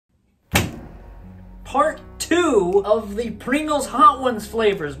part 2 of the Pringles Hot Ones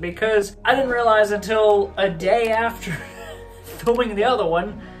flavors, because I didn't realize until a day after filming the other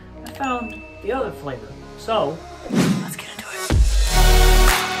one, I found the other flavor. So, let's get into it.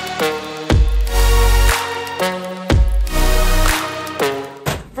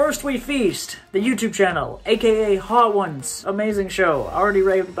 First we feast, the YouTube channel, aka Hot Ones. Amazing show. I already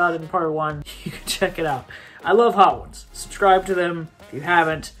raved about it in part 1. You can check it out. I love Hot Ones. Subscribe to them if you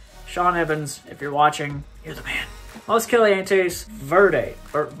haven't. Sean Evans, if you're watching, you're the man. Los Calientes Verde.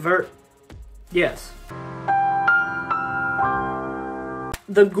 Yes.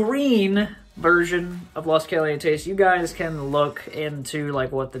 The green version of Los Calientes, you guys can look into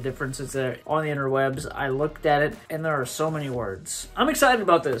like what the differences are on the interwebs. I looked at it and there are so many words. I'm excited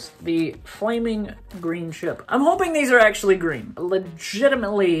about this. The flaming green chip. I'm hoping these are actually green.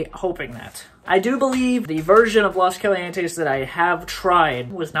 Legitimately hoping that. I do believe the version of Los Calientes that I have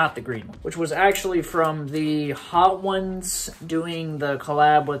tried was not the green one, which was actually from the Hot Ones doing the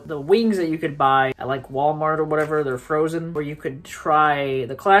collab with the wings that you could buy at like Walmart or whatever. They're frozen, where you could try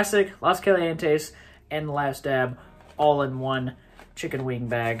the classic Los Calientes and the Last Dab all in one chicken wing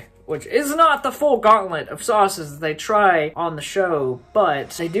bag, which is not the full gauntlet of sauces that they try on the show, but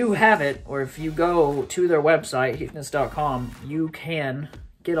they do have it, or if you go to their website, heatness.com, you can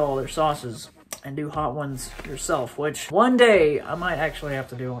get all their sauces and do Hot Ones yourself, which one day I might actually have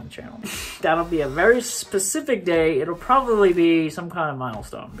to do on the channel. That'll be a very specific day. It'll probably be some kind of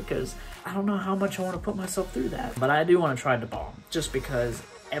milestone, because I don't know how much I want to put myself through that. But I do want to try Da Bomb, just because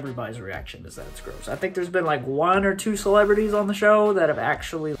everybody's reaction is that it's gross. I think there's been like 1 or 2 celebrities on the show that have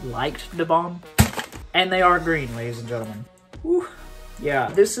actually liked Da Bomb, and they are green, ladies and gentlemen. Whew. Yeah,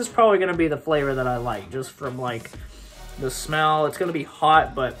 this is probably going to be the flavor that I like, just from like the smell. It's gonna be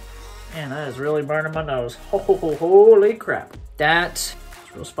hot, but man, that is really burning my nose. Holy crap. That's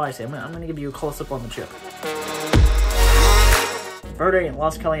real spicy. I'm gonna give you a close-up on the chip. Verde and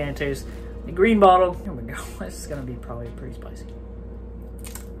Los Calientes. The green bottle. Here we go. This is gonna be probably pretty spicy.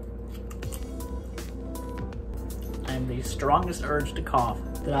 I am the strongest urge to cough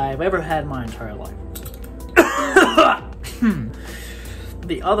that I've ever had in my entire life.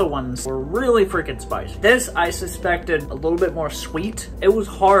 The other ones were really freaking spicy. This, I suspected a little bit more sweet. It was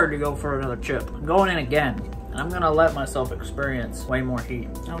hard to go for another chip. I'm going in again, and I'm gonna let myself experience way more heat.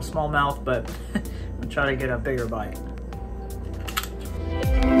 I have a small mouth, but I'm gonna try to get a bigger bite.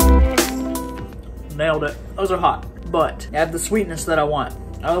 Nailed it. Those are hot, but they have the sweetness that I want.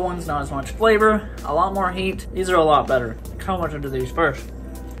 Other ones, not as much flavor, a lot more heat. These are a lot better. How much into these first?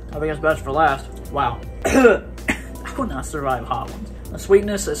 I think it's best for last. Wow. I would not survive Hot Ones. The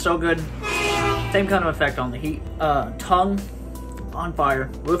sweetness is so good. Same kind of effect on the heat. Tongue, on fire.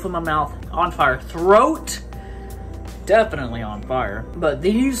 Roof of my mouth, on fire. Throat, definitely on fire. But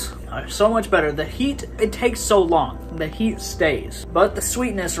these are so much better. The heat, it takes so long. The heat stays. But the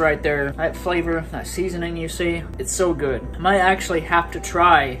sweetness right there, that flavor, that seasoning you see, it's so good. I might actually have to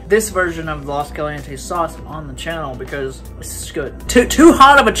try this version of the Los Calientes sauce on the channel, because this is good. Too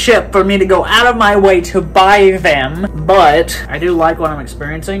hot of a chip for me to go out of my way to buy them, but I do like what I'm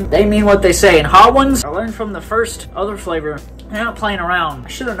experiencing. They mean what they say. And Hot Ones, I learned from the first other flavor, they're not playing around. I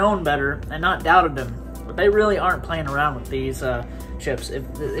should have known better and not doubted them. But they really aren't playing around with these chips.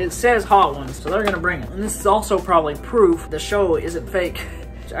 It says Hot Ones, so they're gonna bring it. And this is also probably proof the show isn't fake.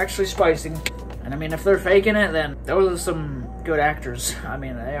 It's actually spicy. And I mean, if they're faking it, then those are some good actors. I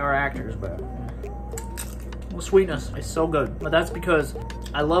mean, they are actors, but the sweetness is so good. But that's because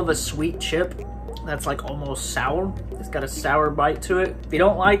I love a sweet chip that's like almost sour. It's got a sour bite to it. If you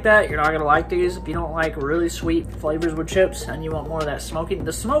don't like that, you're not gonna like these. If you don't like really sweet flavors with chips and you want more of that smoky,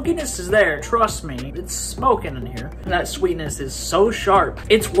 the smokiness is there, trust me. It's smoking in here. That sweetness is so sharp,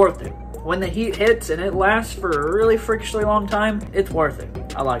 it's worth it. When the heat hits and it lasts for a really freakishly long time, it's worth it.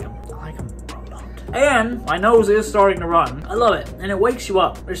 I like them. I like them a lot. And my nose is starting to run. I love it, and it wakes you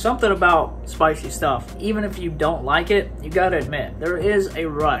up. There's something about spicy stuff. Even if you don't like it, you gotta admit, there is a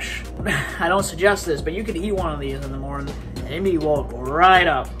rush. I don't suggest this, but you could eat one of these in the morning and it'd be woke right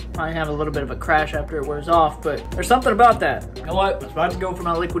up. Probably have a little bit of a crash after it wears off, but there's something about that. You know what? I was about to go for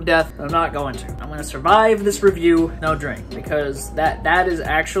my liquid death, but I'm not going to. I'm gonna survive this review, no drink, because that is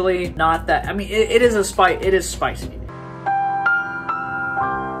actually not that. I mean, it is spicy.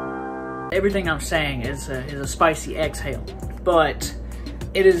 Everything I'm saying is a spicy exhale, but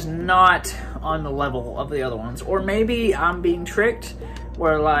it is not on the level of the other ones. Or maybe I'm being tricked,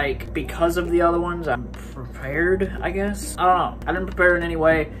 where like, because of the other ones, I'm prepared, I guess. I don't know. I didn't prepare in any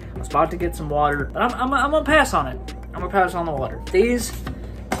way. I was about to get some water, but I'm gonna pass on it. I'm gonna pass on the water. These,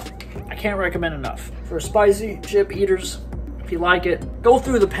 I can't recommend enough. For spicy chip eaters, if you like it, go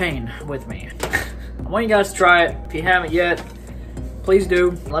through the pain with me. I'm want you guys to try it. If you haven't yet, please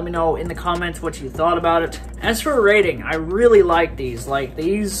do. Let me know in the comments what you thought about it. As for a rating, I really like these. Like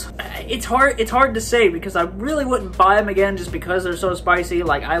these, it's hard to say because I really wouldn't buy them again just because they're so spicy.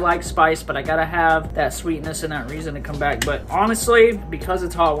 Like I like spice, but I gotta have that sweetness and that reason to come back. But honestly, because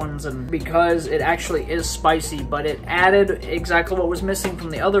it's Hot Ones and because it actually is spicy, but it added exactly what was missing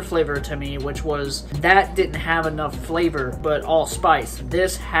from the other flavor to me, which was that didn't have enough flavor, but all spice.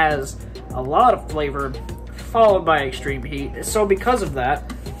 This has a lot of flavor, followed by extreme heat. So because of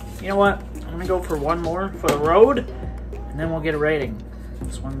that, you know what? I'm gonna go for one more for the road, and then we'll get a rating.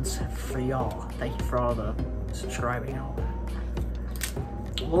 This one's for y'all. Thank you for all the subscribing and all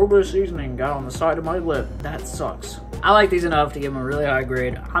that. A little bit of seasoning got on the side of my lip. That sucks. I like these enough to give them a really high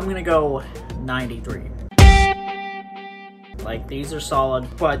grade. I'm gonna go 93. Like, these are solid,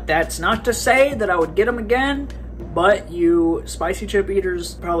 but that's not to say that I would get them again, but you spicy chip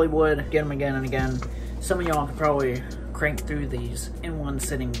eaters probably would get them again and again. Some of y'all could probably crank through these in one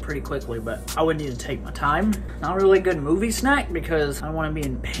sitting pretty quickly, but I would need to take my time. Not really a good movie snack because I don't want to be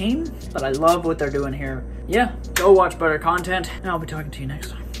in pain, but I love what they're doing here. Yeah, go watch better content, and I'll be talking to you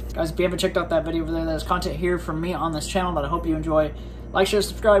next time. Guys, if you haven't checked out that video over there, there's content here from me on this channel that I hope you enjoy. Like, share,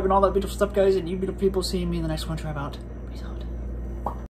 subscribe, and all that beautiful stuff, guys, and you beautiful people, see me in the next one. Try about.